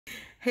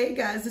Hey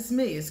guys, it's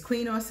me. It's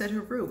Queen Said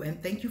Haru,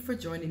 and thank you for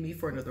joining me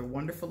for another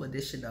wonderful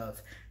edition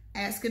of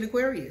Ask an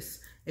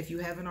Aquarius. If you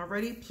haven't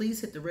already,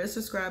 please hit the red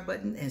subscribe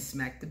button and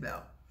smack the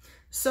bell.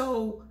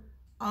 So,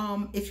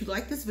 if you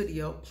like this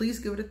video, please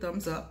give it a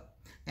thumbs up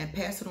and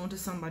pass it on to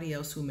somebody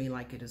else who may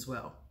like it as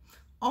well.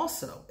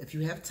 Also, if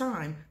you have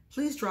time,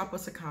 please drop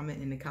us a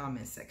comment in the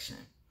comment section.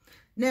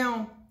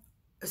 Now,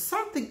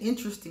 something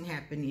interesting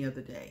happened the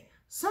other day.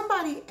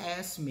 Somebody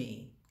asked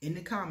me in the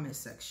comment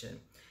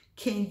section,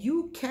 can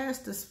you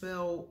cast a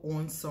spell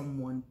on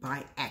someone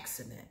by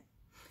accident?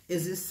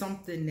 Is this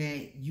something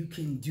that you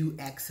can do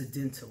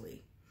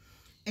accidentally?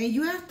 And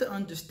you have to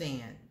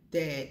understand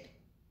that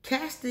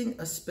casting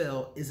a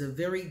spell is a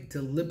very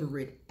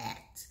deliberate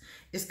act.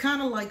 It's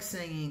kind of like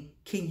saying,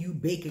 can you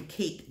bake a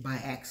cake by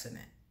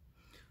accident?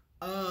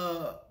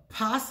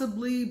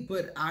 Possibly,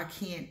 but I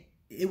can't.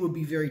 It would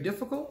be very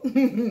difficult.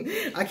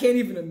 I can't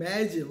even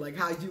imagine like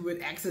how you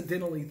would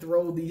accidentally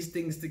throw these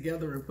things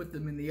together and put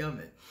them in the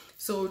oven.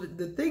 So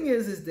the thing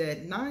is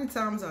that 9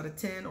 times out of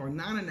 10 or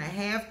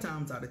 9.5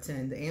 times out of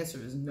 10, the answer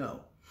is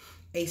no.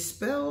 A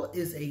spell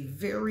is a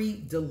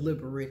very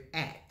deliberate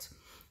act.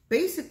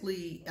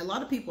 Basically, a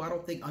lot of people I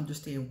don't think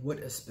understand what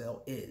a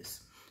spell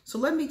is. So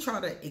let me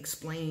try to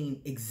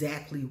explain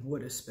exactly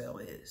what a spell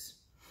is.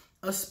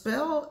 A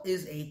spell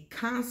is a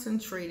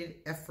concentrated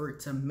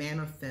effort to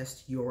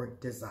manifest your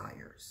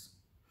desires.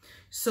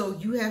 So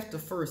you have to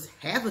first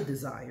have a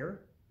desire,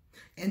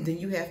 and then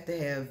you have to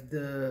have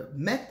the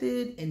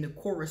method and the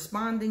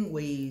corresponding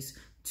ways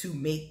to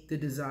make the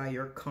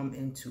desire come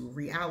into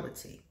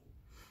reality.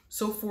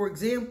 So for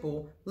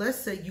example, let's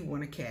say you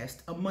want to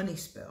cast a money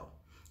spell.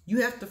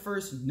 You have to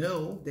first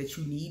know that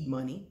you need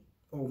money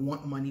or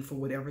want money for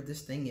whatever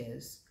this thing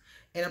is,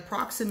 an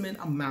approximate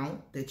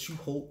amount that you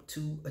hope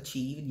to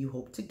achieve and you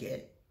hope to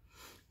get.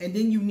 And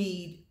then you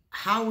need,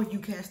 how are you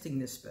casting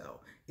this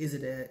spell? Is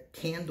it a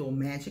candle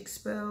magic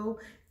spell?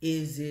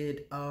 Is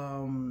it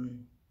a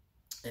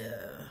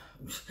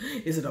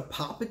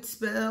poppet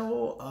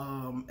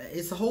spell?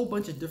 It's a whole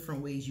bunch of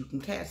different ways you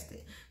can cast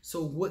it.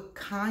 So what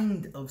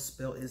kind of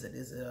spell is it?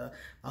 Is it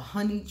a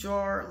honey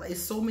jar? It's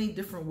so many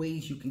different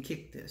ways you can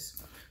kick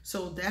this.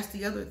 So that's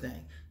the other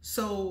thing.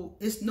 So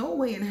it's no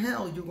way in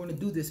hell you're going to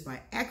do this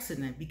by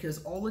accident,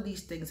 because all of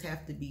these things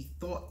have to be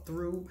thought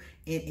through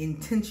and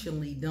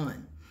intentionally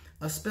done.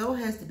 A spell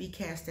has to be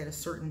cast at a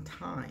certain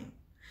time.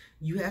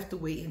 You have to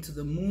wait until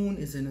the moon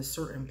is in a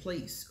certain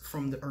place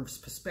from the Earth's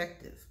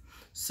perspective.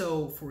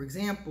 So for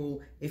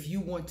example, if you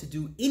want to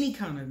do any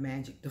kind of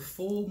magic, the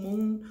full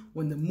moon,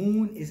 when the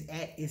moon is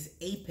at its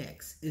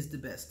apex, is the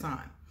best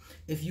time.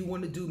 If you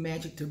want to do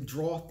magic to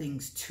draw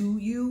things to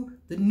you,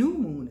 the new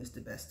moon is the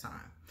best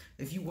time.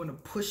 If you want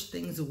to push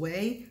things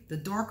away, the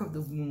dark of the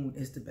moon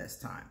is the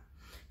best time.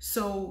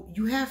 So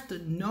you have to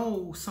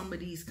know some of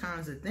these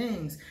kinds of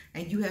things,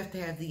 and you have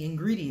to have the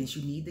ingredients.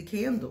 You need the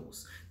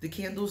candles. The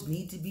candles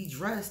need to be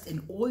dressed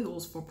in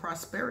oils for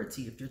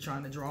prosperity if you're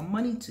trying to draw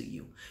money to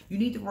you. You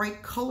need the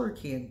right color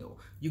candle.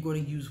 You're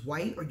going to use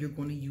white, or you're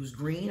going to use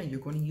green, or you're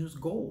going to use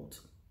gold.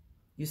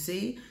 You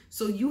see?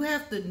 So you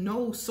have to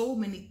know so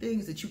many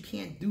things that you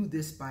can't do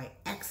this by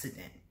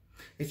accident.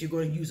 If you're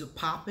going to use a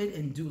poppet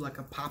and do like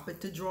a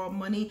poppet to draw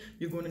money,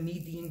 you're going to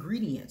need the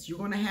ingredients. You're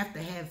going to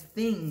have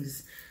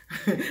things,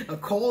 a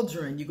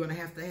cauldron. You're going to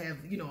have,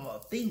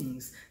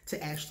 things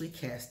to actually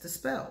cast the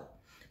spell.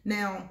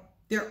 Now,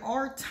 there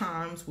are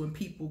times when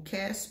people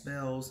cast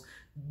spells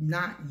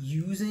not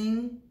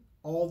using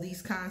all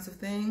these kinds of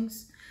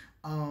things,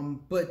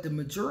 but the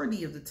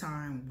majority of the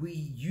time we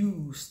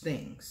use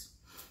things.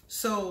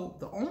 So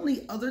the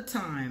only other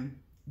time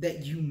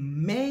that you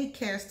may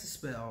cast a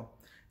spell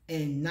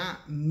and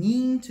not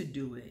mean to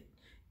do it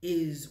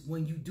is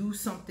when you do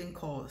something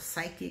called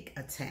psychic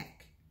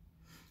attack.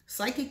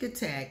 Psychic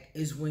attack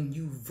is when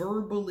you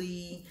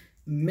verbally,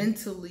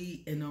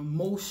 mentally, and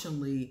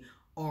emotionally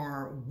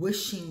are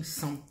wishing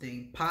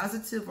something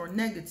positive or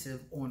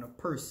negative on a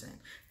person.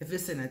 If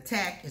it's an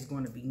attack, it's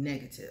going to be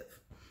negative.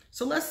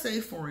 So let's say,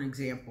 for an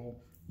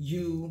example,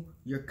 you,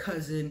 your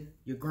cousin,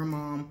 your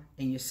grandma,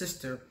 and your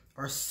sister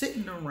are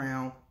sitting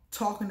around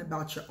talking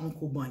about your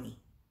Uncle Bunny.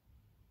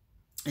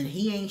 And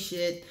he ain't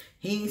shit.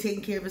 He ain't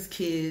taking care of his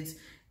kids.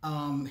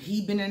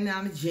 He been in and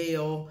out of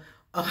jail,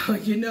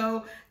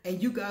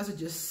 and you guys are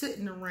just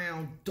sitting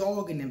around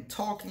dogging him,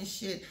 talking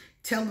shit,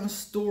 telling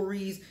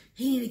stories.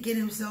 He need to get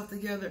himself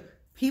together.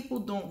 People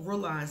don't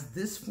realize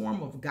this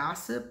form of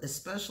gossip,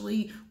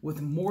 especially with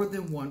more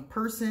than one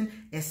person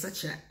and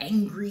such an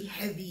angry,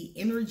 heavy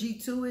energy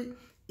to it,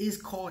 is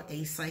called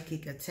a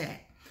psychic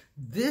attack.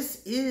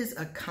 This is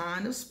a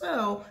kind of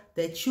spell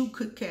that you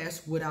could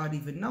cast without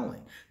even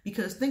knowing.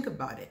 Because think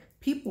about it.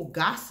 People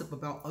gossip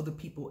about other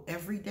people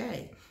every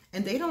day.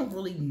 And they don't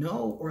really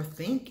know or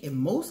think, in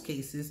most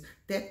cases,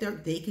 that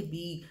they could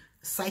be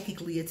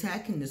psychically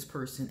attacking this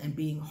person and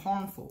being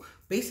harmful.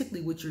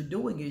 Basically, what you're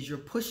doing is you're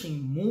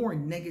pushing more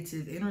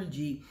negative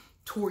energy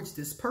towards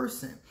this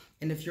person.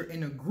 And if you're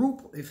in a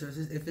group, if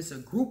it's a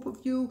group of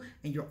you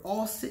and you're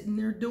all sitting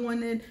there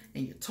doing it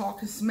and you're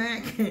talking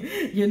smack,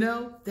 you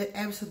know, that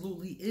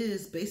absolutely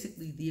is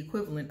basically the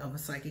equivalent of a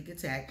psychic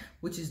attack,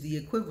 which is the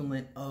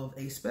equivalent of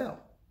a spell.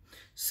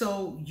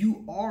 So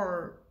you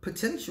are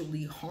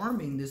potentially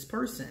harming this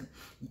person.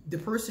 The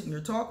person you're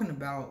talking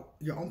about,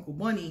 your Uncle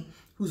Bunny,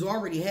 who's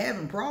already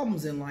having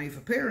problems in life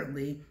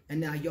apparently,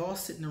 and now y'all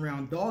sitting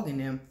around dogging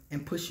him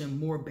and pushing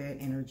more bad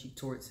energy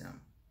towards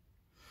him.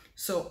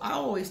 So I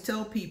always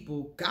tell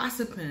people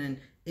gossiping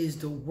is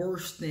the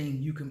worst thing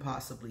you can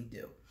possibly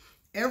do.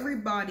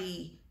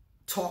 Everybody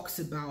talks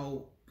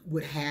about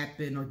what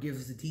happened or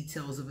gives the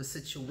details of a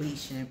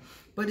situation,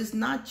 but it's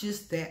not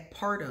just that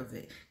part of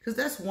it, because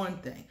that's one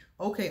thing.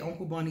 Okay,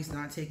 Uncle Bunny's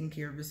not taking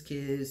care of his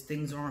kids,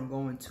 things aren't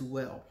going too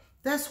well.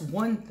 That's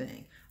one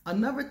thing.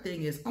 Another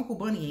thing is Uncle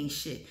Bunny ain't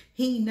shit.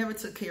 He never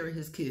took care of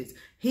his kids.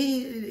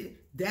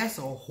 That's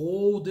a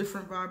whole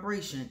different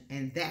vibration,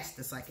 and that's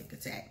the psychic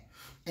attack.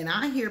 And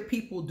I hear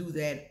people do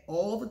that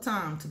all the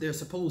time to their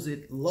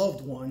supposed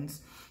loved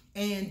ones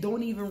and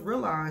don't even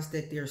realize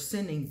that they're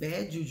sending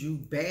bad juju,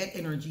 bad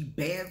energy,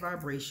 bad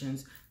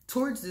vibrations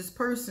towards this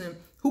person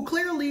who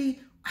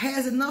clearly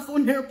has enough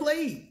on their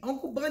plate.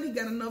 Uncle Bunny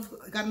got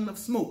enough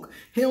smoke.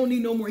 He don't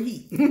need no more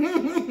heat.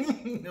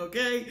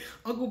 Okay?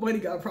 Uncle Bunny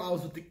got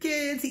problems with the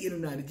kids. He in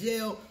and out of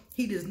jail.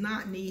 He does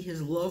not need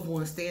his loved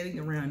one standing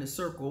around in a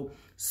circle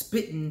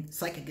spitting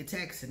psychic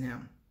attacks in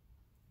him.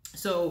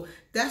 So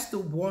that's the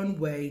one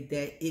way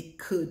that it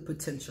could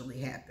potentially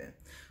happen.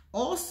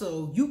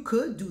 Also, you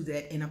could do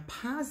that in a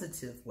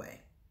positive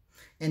way.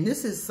 And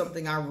this is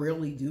something I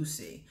rarely do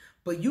see.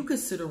 But you could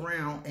sit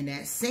around in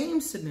that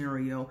same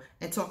scenario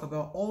and talk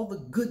about all the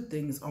good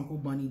things Uncle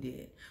Bunny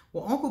did.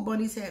 Well, Uncle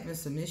Bunny's having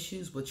some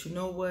issues, but you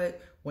know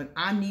what? When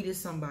I needed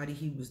somebody,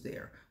 he was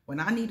there. When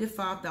I needed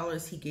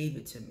 $5, he gave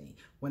it to me.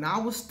 When I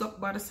was stuck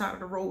by the side of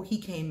the road, he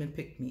came and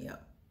picked me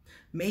up.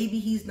 Maybe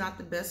he's not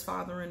the best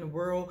father in the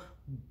world,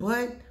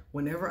 but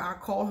whenever I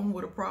call him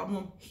with a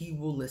problem, he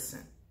will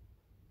listen.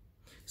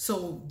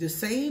 So the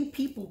same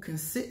people can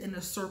sit in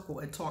a circle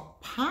and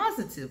talk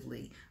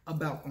positively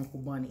about Uncle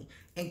Bunny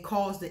and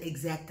cause the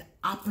exact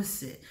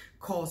opposite,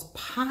 cause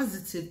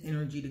positive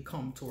energy to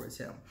come towards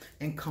him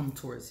and come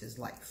towards his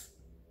life.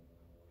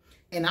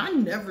 And I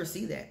never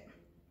see that.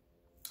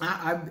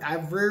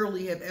 I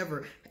rarely have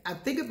ever. I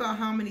think about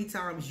how many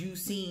times you've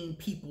seen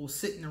people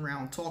sitting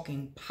around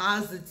talking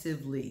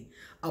positively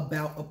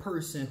about a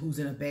person who's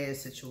in a bad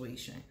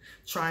situation,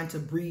 trying to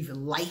breathe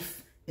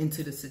life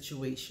into the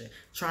situation,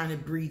 trying to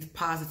breathe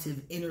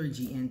positive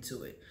energy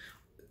into it.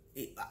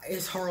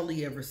 It's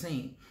hardly ever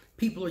seen.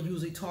 People are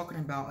usually talking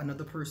about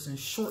another person's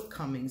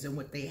shortcomings and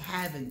what they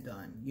haven't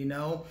done, you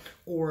know?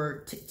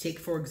 Or take,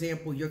 for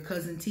example, your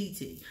cousin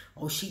TT.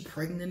 Oh, she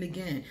pregnant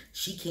again.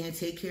 She can't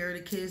take care of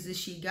the kids that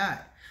she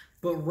got.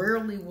 But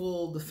rarely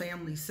will the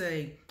family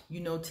say, you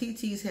know,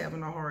 TT's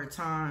having a hard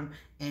time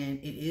and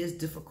it is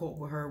difficult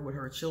with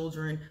her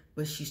children,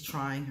 but she's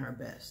trying her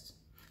best.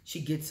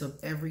 She gets up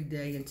every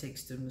day and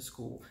takes them to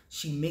school.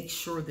 She makes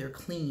sure they're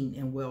clean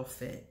and well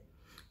fed.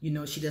 You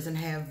know, she doesn't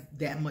have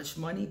that much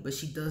money, but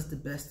she does the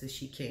best that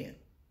she can.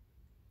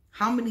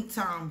 How many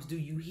times do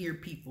you hear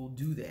people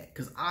do that?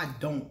 Because I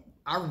don't.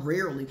 I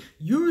rarely.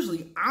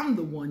 Usually, I'm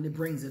the one that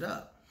brings it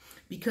up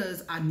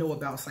because I know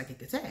about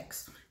psychic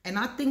attacks. And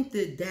I think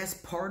that that's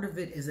part of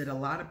it, is that a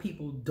lot of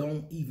people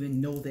don't even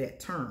know that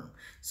term.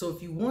 So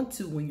if you want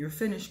to, when you're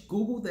finished,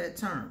 Google that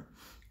term.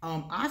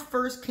 I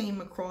first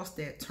came across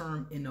that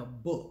term in a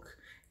book.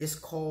 It's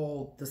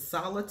called The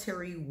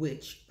Solitary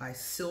Witch by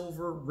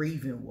Silver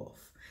Ravenwolf.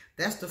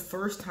 That's the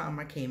first time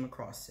I came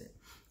across it.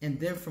 And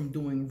then from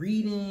doing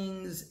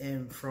readings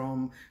and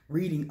from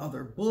reading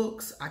other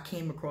books, I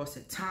came across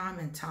it time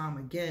and time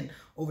again.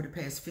 Over the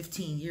past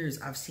 15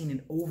 years, I've seen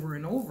it over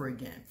and over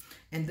again.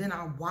 And then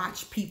I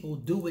watch people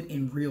do it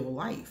in real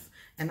life.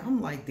 And I'm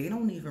like, they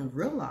don't even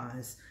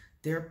realize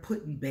they're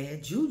putting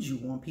bad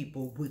juju on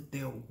people with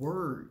their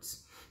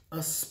words.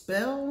 A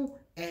spell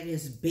at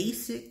its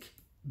basic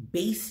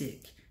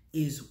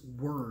is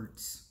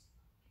words.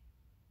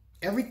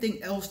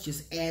 Everything else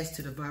just adds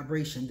to the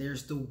vibration.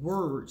 There's the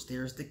words,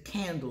 there's the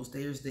candles,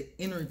 there's the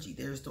energy,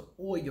 there's the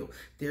oil,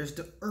 there's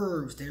the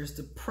herbs, there's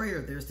the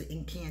prayer, there's the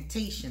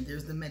incantation,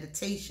 there's the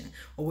meditation,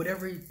 or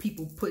whatever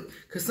people put.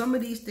 Because some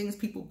of these things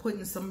people put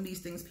and some of these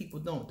things people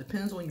don't.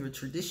 Depends on your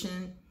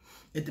tradition.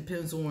 It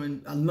depends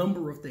on a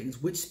number of things,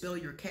 which spell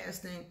you're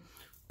casting.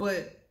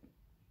 But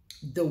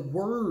the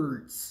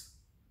words,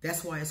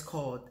 that's why it's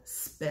called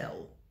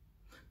spell.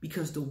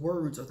 Because the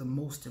words are the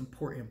most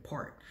important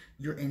part.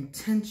 Your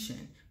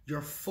intention,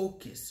 your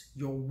focus,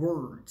 your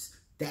words,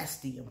 that's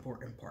the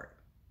important part.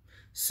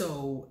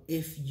 So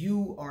if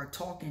you are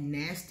talking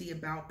nasty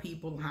about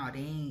people, how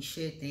they ain't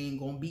shit, they ain't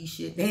gonna be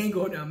shit, they ain't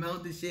gonna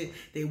amount to shit,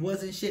 they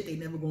wasn't shit, they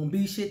never gonna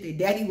be shit, their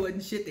daddy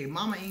wasn't shit, their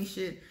mama ain't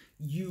shit,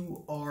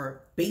 you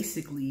are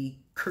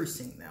basically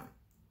cursing them.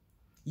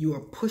 You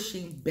are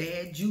pushing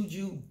bad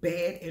juju,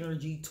 bad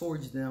energy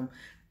towards them.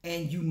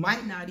 And you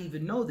might not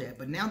even know that.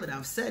 But now that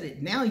I've said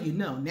it, now you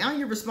know. Now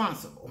you're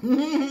responsible.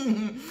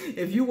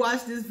 If you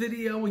watch this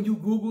video and you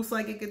Google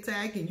psychic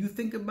attack and you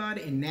think about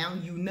it and now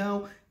you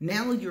know,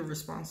 now you're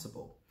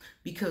responsible.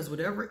 Because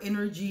whatever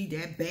energy,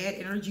 that bad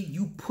energy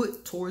you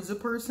put towards a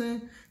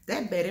person,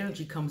 that bad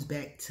energy comes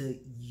back to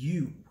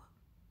you.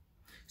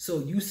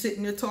 So you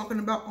sitting there talking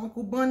about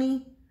Uncle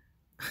Bunny?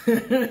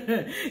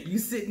 You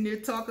sitting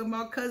there talking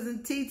about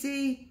Cousin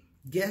TT?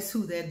 Guess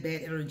who that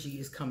bad energy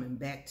is coming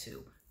back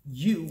to?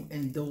 You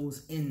and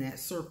those in that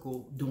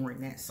circle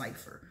during that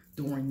cipher,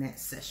 during that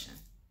session.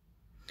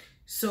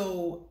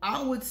 So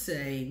I would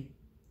say,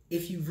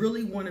 if you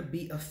really want to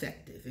be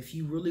effective, if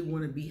you really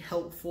want to be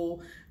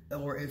helpful,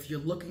 or if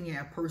you're looking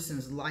at a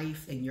person's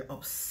life and you're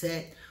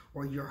upset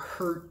or you're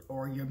hurt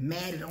or you're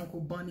mad at Uncle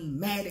Bunny,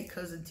 mad at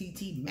Cousin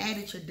TT, mad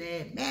at your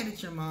dad, mad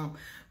at your mom,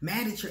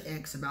 mad at your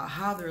ex about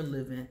how they're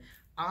living,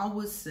 I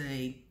would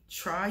say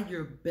try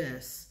your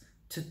best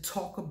to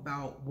talk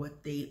about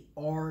what they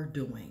are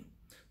doing.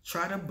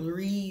 Try to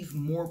breathe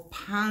more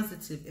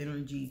positive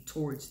energy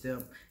towards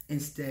them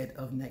instead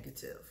of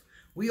negative.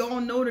 We all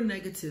know the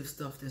negative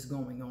stuff that's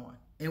going on,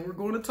 and we're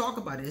going to talk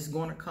about it. It's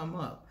going to come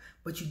up,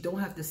 but you don't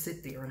have to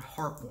sit there and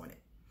harp on it.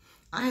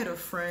 I had a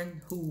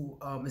friend who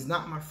is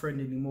not my friend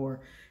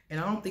anymore, and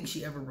I don't think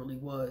she ever really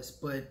was,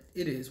 but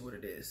it is what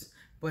it is.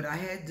 But I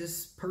had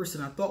this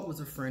person I thought was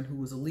a friend who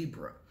was a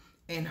Libra,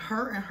 and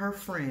her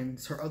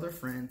friends, her other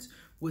friends,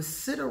 would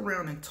sit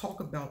around and talk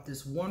about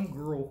this one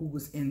girl who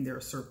was in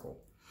their circle.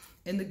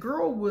 And the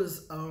girl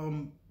was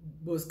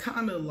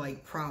kind of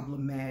like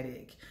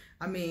problematic.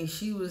 I mean,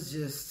 she was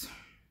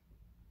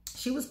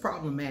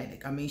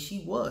problematic. I mean, she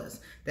was.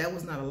 That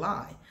was not a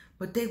lie.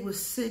 But they would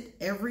sit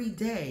every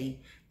day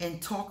and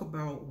talk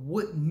about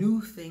what new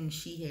things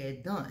she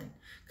had done.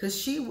 Because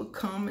she would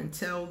come and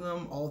tell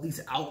them all these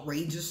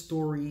outrageous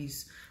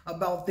stories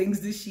about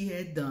things that she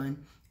had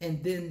done.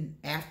 And then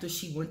after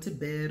she went to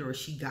bed or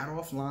she got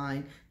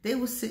offline, they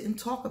would sit and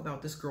talk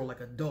about this girl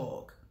like a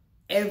dog.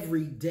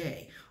 Every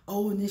day.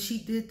 Oh, and then she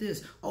did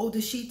this. Oh,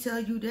 did she tell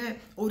you that?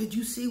 Oh, did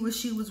you see what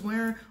she was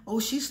wearing?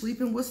 Oh, she's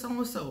sleeping with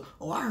so-and-so.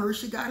 Oh, I heard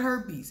she got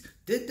herpes.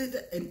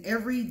 And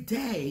every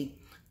day,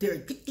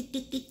 they're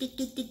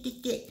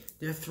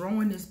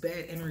throwing this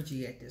bad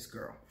energy at this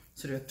girl.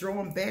 So they're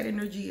throwing bad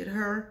energy at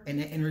her, and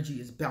that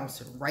energy is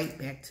bouncing right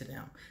back to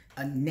them.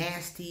 A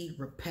nasty,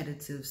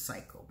 repetitive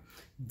cycle.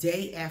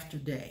 Day after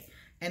day.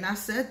 And I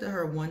said to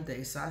her one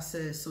day, so I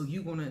said, so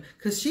you gonna,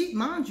 because she,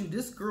 mind you,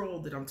 this girl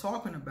that I'm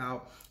talking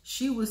about,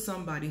 she was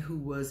somebody who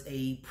was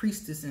a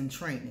priestess in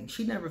training.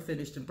 She never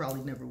finished and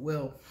probably never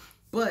will.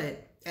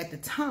 But at the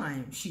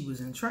time, she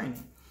was in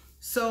training.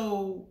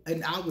 So,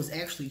 and I was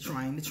actually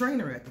trying to train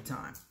her at the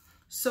time.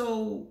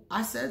 So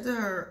I said to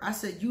her, I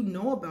said, you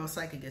know about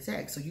psychic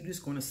attacks. So you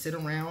just gonna sit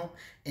around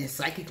and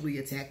psychically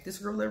attack this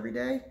girl every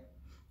day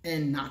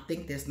and not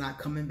think that's not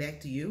coming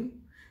back to you?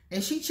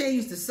 And she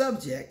changed the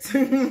subject.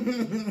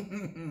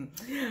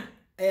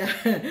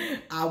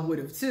 I would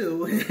have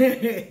too.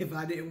 If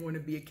I didn't want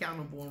to be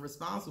accountable and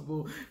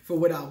responsible for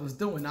what I was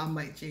doing, I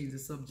might change the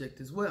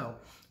subject as well.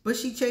 But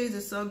she changed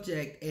the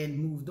subject and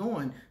moved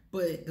on.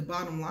 But the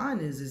bottom line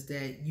is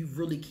that you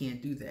really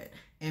can't do that.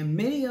 And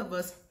many of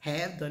us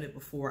have done it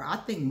before. I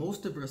think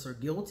most of us are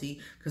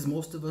guilty because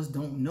most of us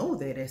don't know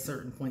that at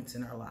certain points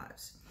in our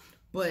lives.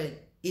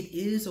 But it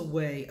is a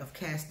way of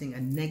casting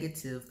a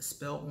negative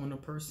spell on a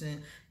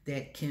person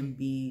that can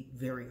be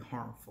very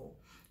harmful.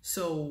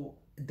 So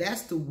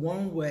that's the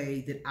one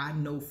way that I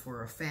know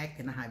for a fact,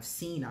 and I have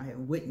seen, I have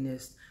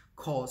witnessed,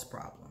 cause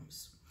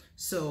problems.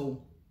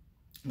 So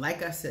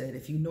like I said,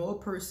 if you know a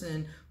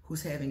person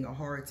who's having a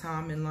hard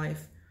time in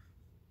life,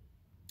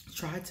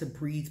 try to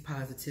breathe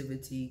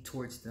positivity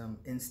towards them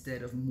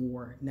instead of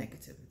more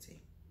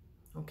negativity.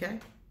 Okay?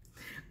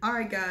 All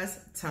right, guys,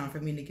 time for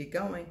me to get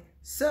going.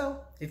 So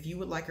if you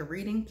would like a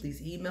reading,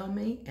 please email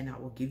me and I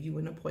will give you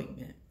an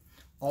appointment.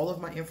 All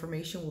of my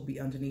information will be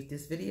underneath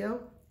this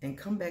video, and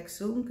come back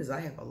soon because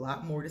I have a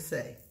lot more to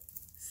say.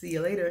 See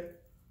you later.